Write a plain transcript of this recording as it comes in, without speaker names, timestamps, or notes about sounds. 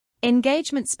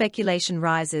Engagement speculation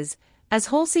rises as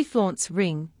Halsey flaunts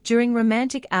ring during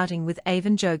romantic outing with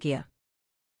Avan Jogia.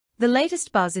 The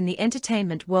latest buzz in the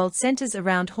entertainment world centers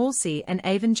around Halsey and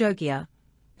Avan Jogia,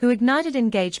 who ignited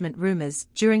engagement rumors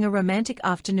during a romantic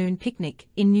afternoon picnic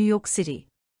in New York City.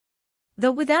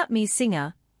 The Without Me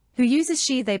singer, who uses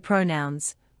she/they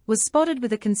pronouns, was spotted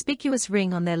with a conspicuous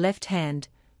ring on their left hand,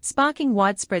 sparking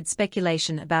widespread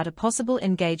speculation about a possible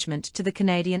engagement to the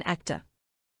Canadian actor.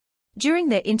 During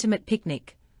their intimate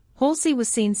picnic, Halsey was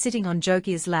seen sitting on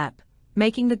Jogia's lap,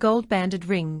 making the gold-banded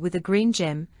ring with a green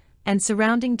gem and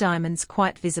surrounding diamonds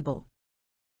quite visible.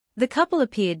 The couple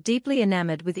appeared deeply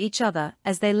enamored with each other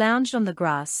as they lounged on the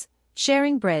grass,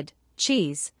 sharing bread,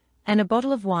 cheese, and a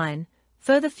bottle of wine,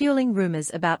 further fueling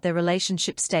rumors about their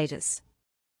relationship status.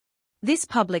 This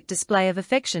public display of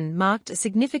affection marked a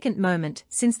significant moment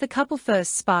since the couple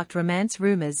first sparked romance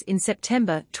rumors in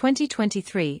September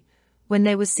 2023, when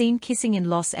they were seen kissing in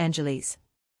Los Angeles.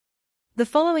 The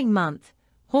following month,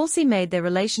 Halsey made their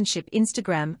relationship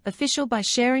Instagram official by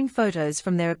sharing photos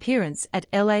from their appearance at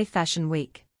LA Fashion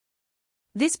Week.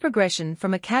 This progression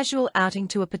from a casual outing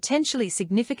to a potentially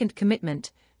significant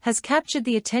commitment has captured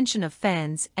the attention of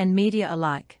fans and media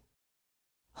alike.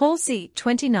 Halsey,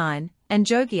 29, and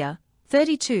Jogia,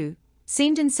 32,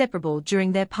 seemed inseparable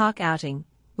during their park outing,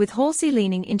 with Halsey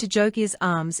leaning into Jogia's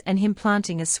arms and him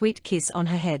planting a sweet kiss on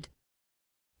her head.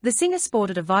 The singer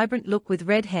sported a vibrant look with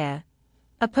red hair,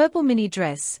 a purple mini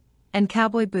dress, and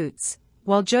cowboy boots,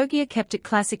 while Jogia kept it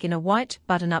classic in a white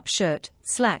button-up shirt,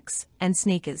 slacks, and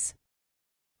sneakers.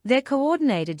 Their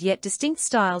coordinated yet distinct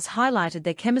styles highlighted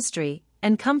their chemistry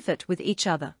and comfort with each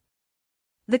other.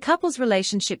 The couple's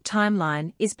relationship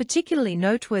timeline is particularly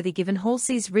noteworthy given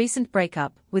Halsey's recent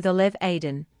breakup with Olev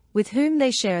Aiden, with whom they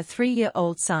share a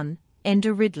 3-year-old son,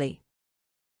 Ender Ridley.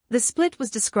 The split was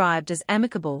described as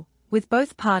amicable, with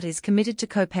both parties committed to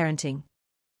co-parenting.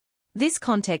 This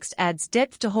context adds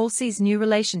depth to Halsey's new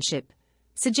relationship,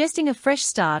 suggesting a fresh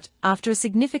start after a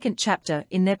significant chapter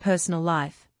in their personal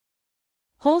life.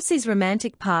 Halsey's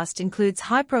romantic past includes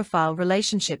high-profile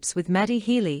relationships with Matty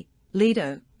Healy,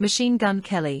 Lido, Machine Gun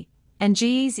Kelly, and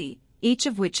G-Eazy, each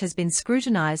of which has been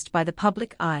scrutinized by the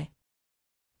public eye.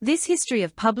 This history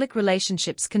of public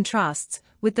relationships contrasts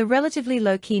with the relatively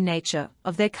low-key nature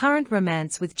of their current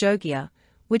romance with Jogia,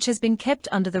 which has been kept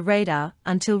under the radar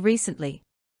until recently.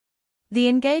 The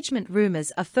engagement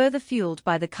rumors are further fueled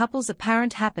by the couple's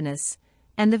apparent happiness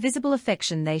and the visible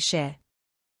affection they share.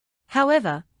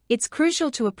 However, it's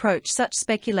crucial to approach such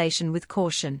speculation with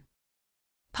caution.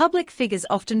 Public figures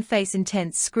often face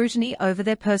intense scrutiny over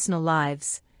their personal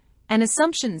lives, and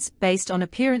assumptions based on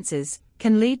appearances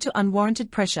can lead to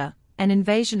unwarranted pressure and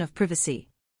invasion of privacy.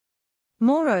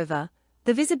 Moreover,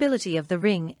 the visibility of the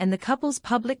ring and the couple's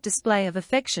public display of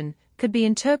affection could be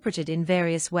interpreted in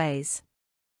various ways.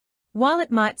 While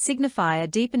it might signify a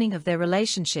deepening of their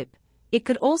relationship, it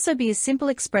could also be a simple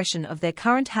expression of their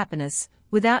current happiness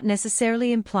without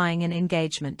necessarily implying an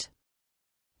engagement.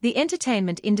 The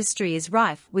entertainment industry is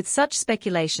rife with such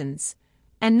speculations,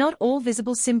 and not all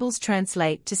visible symbols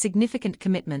translate to significant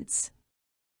commitments.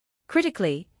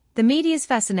 Critically, the media's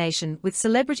fascination with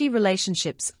celebrity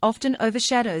relationships often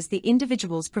overshadows the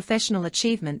individual's professional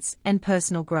achievements and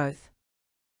personal growth.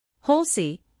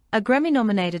 Halsey, a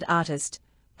Grammy-nominated artist,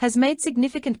 has made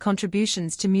significant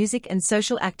contributions to music and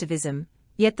social activism,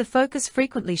 yet the focus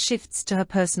frequently shifts to her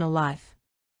personal life.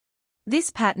 This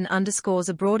pattern underscores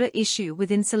a broader issue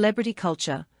within celebrity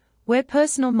culture, where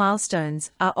personal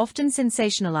milestones are often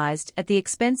sensationalized at the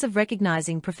expense of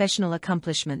recognizing professional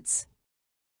accomplishments.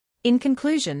 In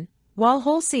conclusion, while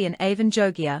Halsey and Avan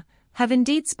Jogia have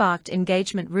indeed sparked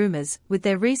engagement rumors with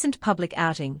their recent public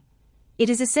outing,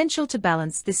 it is essential to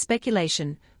balance this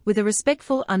speculation with a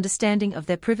respectful understanding of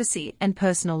their privacy and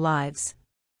personal lives.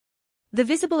 The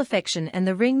visible affection and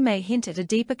the ring may hint at a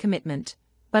deeper commitment,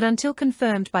 but until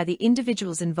confirmed by the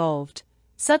individuals involved,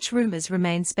 such rumors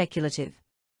remain speculative.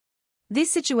 This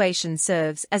situation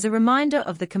serves as a reminder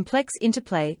of the complex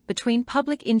interplay between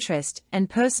public interest and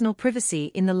personal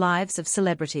privacy in the lives of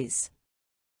celebrities.